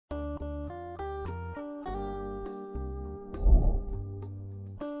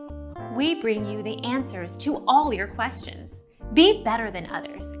we bring you the answers to all your questions. Be better than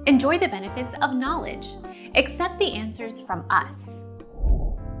others. Enjoy the benefits of knowledge. Accept the answers from us.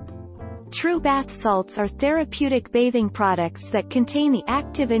 True bath salts are therapeutic bathing products that contain the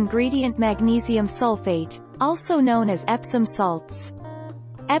active ingredient magnesium sulfate, also known as Epsom salts.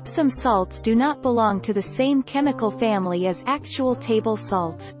 Epsom salts do not belong to the same chemical family as actual table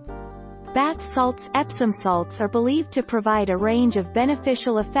salt. Bath salts. Epsom salts are believed to provide a range of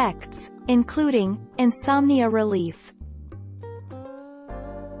beneficial effects, including insomnia relief.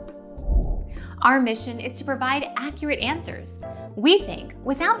 Our mission is to provide accurate answers. We think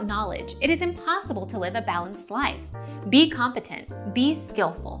without knowledge, it is impossible to live a balanced life. Be competent, be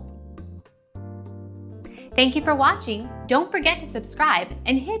skillful. Thank you for watching. Don't forget to subscribe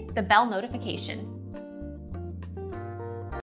and hit the bell notification.